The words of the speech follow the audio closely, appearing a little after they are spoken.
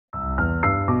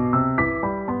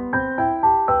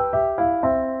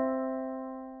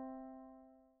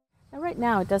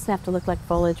now it doesn't have to look like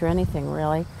foliage or anything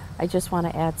really. I just want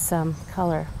to add some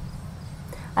color.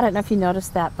 I don't know if you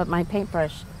noticed that, but my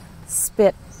paintbrush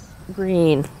spit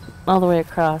green all the way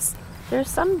across. There's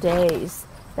some days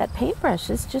that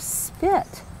paintbrushes just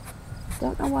spit.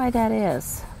 Don't know why that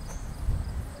is.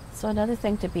 So another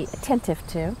thing to be attentive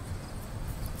to,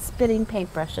 spitting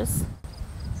paintbrushes.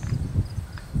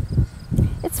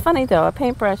 It's funny though, a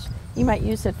paintbrush, you might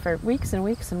use it for weeks and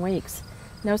weeks and weeks,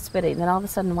 no spitting, then all of a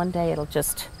sudden one day it'll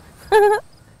just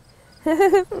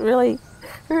really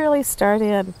start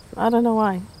in. I don't know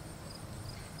why.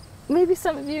 Maybe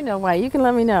some of you know why. You can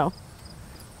let me know.